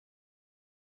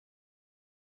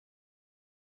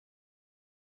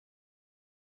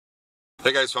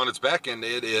Hey guys, found its back end.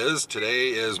 Today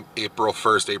is April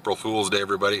 1st, April Fool's Day,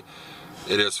 everybody.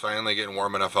 It is finally getting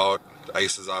warm enough out. The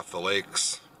ice is off the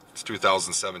lakes. It's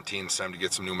 2017, it's time to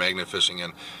get some new magnet fishing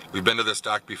in. We've been to this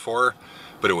dock before,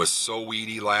 but it was so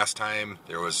weedy last time.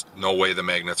 There was no way the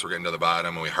magnets were getting to the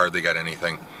bottom, and we hardly got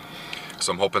anything.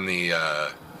 So I'm hoping the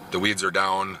weeds are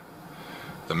down,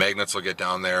 the magnets will get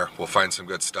down there, we'll find some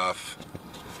good stuff.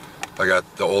 I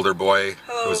got the older boy.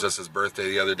 Hello. It was just his birthday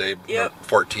the other day. Yep.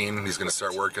 14. He's gonna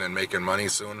start working and making money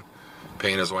soon,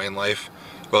 paying his way in life.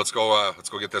 But let's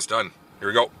go get this done. Here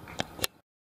we go.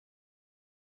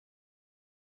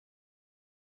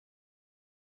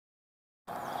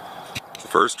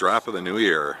 First drop of the new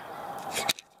year.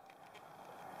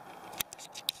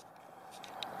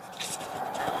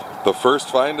 The first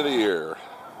find of the year.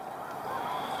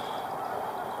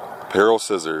 Pair of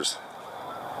scissors.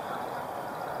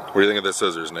 What do you think of the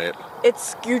scissors, Nate?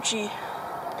 It's Gucci.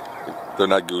 They're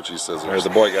not Gucci scissors. There's the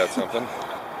boy got something.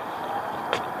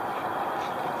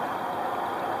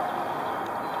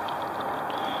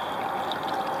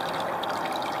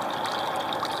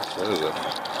 What is it?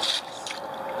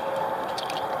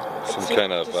 Some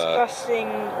kind of disgusting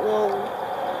little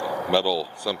metal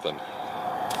something.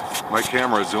 My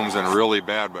camera zooms in really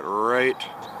bad, but right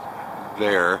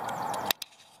there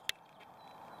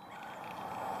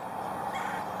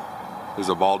is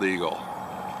a bald eagle.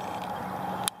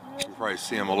 You can probably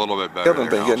see him a little bit better. We haven't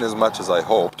been getting as much as I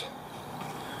hoped.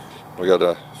 We got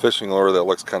a fishing lure that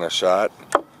looks kind of shot,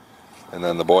 and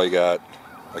then the boy got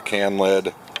a can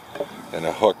lid and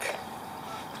a hook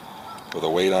with a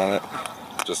weight on it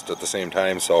just at the same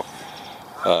time. So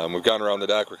we've gone around the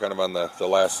dock. We're kind of on the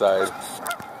last side.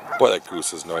 Boy, that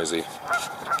goose is noisy.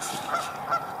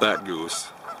 That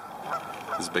goose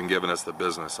has been giving us the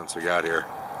business since we got here.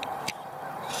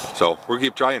 So we'll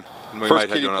keep trying. We First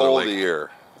kiddie pole of the year.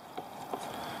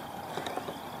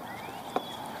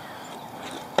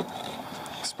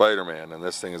 Spider-Man, and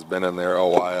this thing has been in there a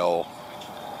while.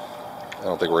 I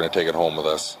don't think we're going to take it home with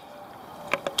us.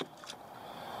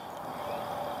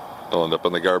 It'll end up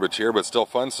in the garbage here, but still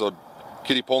fun. So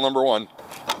kiddie pole number 1.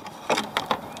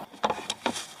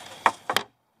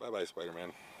 Bye-bye,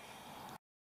 Spider-Man.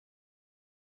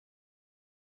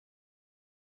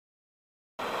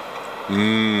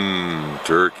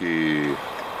 Turkey.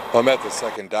 Well, I'm at the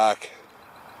second dock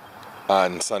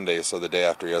on Sunday, so the day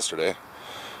after yesterday,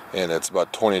 and it's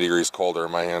about 20 degrees colder.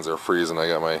 My hands are freezing. I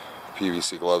got my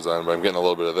PVC gloves on, but I'm getting a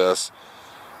little bit of this.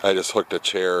 I just hooked a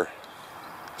chair,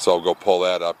 so I'll go pull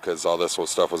that up because all this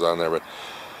stuff was on there. But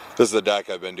this is a dock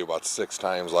I've been to about 6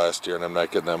 times last year, and I'm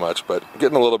not getting that much, but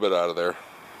getting a little bit out of there.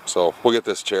 So we'll get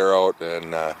this chair out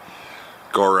and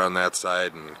go around that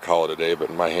side and call it a day.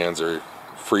 But my hands are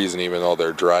freezing even though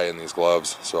they're dry in these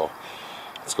gloves. So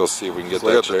let's go see if we can get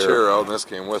that chair out. And this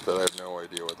came with it. I have no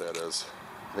idea what that is.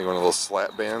 I think one of those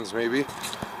slat bands maybe.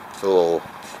 A little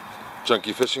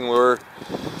junky fishing lure.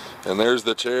 And there's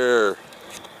the chair.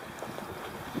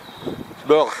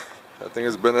 Bill, that thing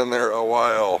has been in there a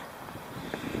while.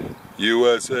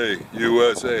 USA,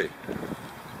 USA.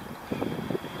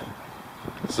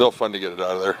 Still fun to get it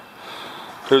out of there.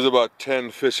 There's about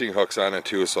 10 fishing hooks on it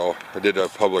too, so I did a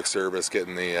public service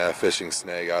getting the fishing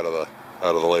snag out of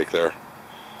the lake there.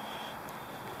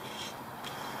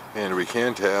 And we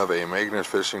can't have a magnet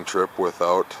fishing trip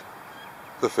without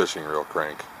the fishing reel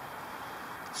crank.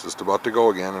 It's just about to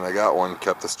go again, and I got one.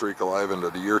 Kept the streak alive into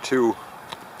the year 2.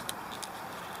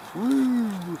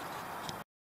 Woo!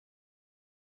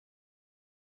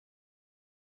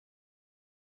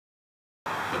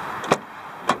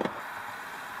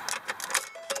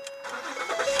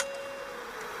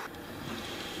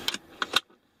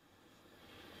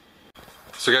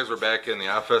 So guys, we're back in the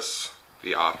office.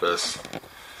 Do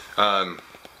a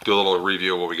little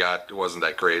review of what we got. It wasn't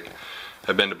that great.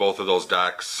 I've been to both of those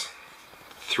docks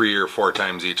 3 or 4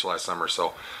 times each last summer.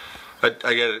 So I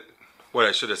got it. What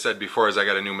I should have said before is I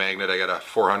got a new magnet. I got a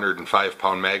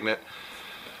 405-pound magnet,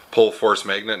 pull force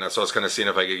magnet, and so I was kind of seeing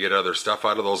if I could get other stuff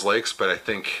out of those lakes. But I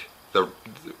think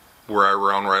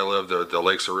around where I live, the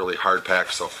lakes are really hard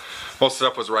packed. So most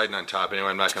stuff was riding on top. Anyway,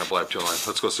 I'm not going to blab too long.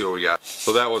 Let's go see what we got.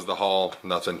 So that was the haul.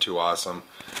 Nothing too awesome.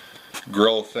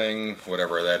 Grill thing,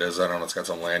 whatever that is. I don't know. It's got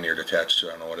some lanyard attached to it.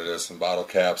 I don't know what it is. Some bottle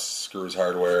caps, screws,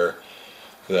 hardware.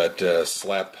 That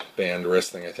slap band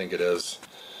wrist thing, I think it is.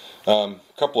 A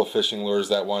couple of fishing lures.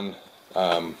 That one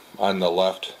on the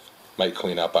left might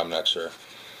clean up. I'm not sure.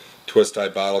 Twist tie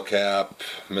bottle cap,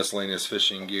 miscellaneous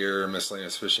fishing gear,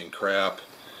 miscellaneous fishing crap.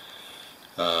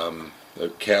 The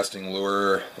casting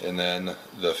lure, and then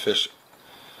the fish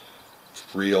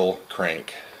reel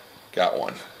crank. Got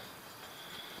one.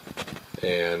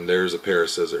 And there's a pair of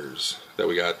scissors that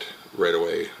we got right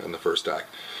away on the first dock.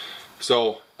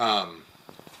 So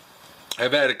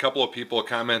I've had a couple of people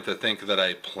comment that think that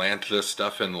I plant this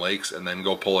stuff in lakes and then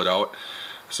go pull it out.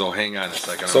 So hang on a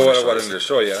second. So what I wanted to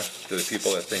show you, to the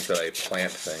people that think that I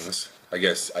plant things, I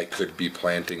guess I could be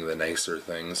planting the nicer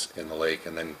things in the lake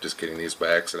and then just getting these by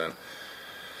accident.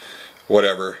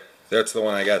 Whatever. That's the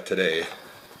one I got today.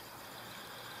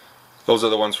 Those are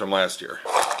the ones from last year.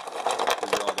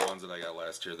 These are all the ones that I got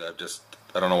last year that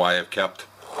I don't know why I've kept.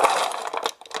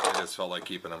 I just felt like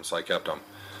keeping them, so I kept them.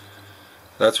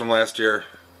 That's from last year.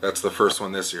 That's the first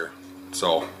one this year.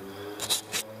 So,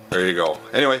 there you go.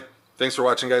 Anyway, thanks for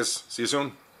watching, guys. See you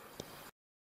soon.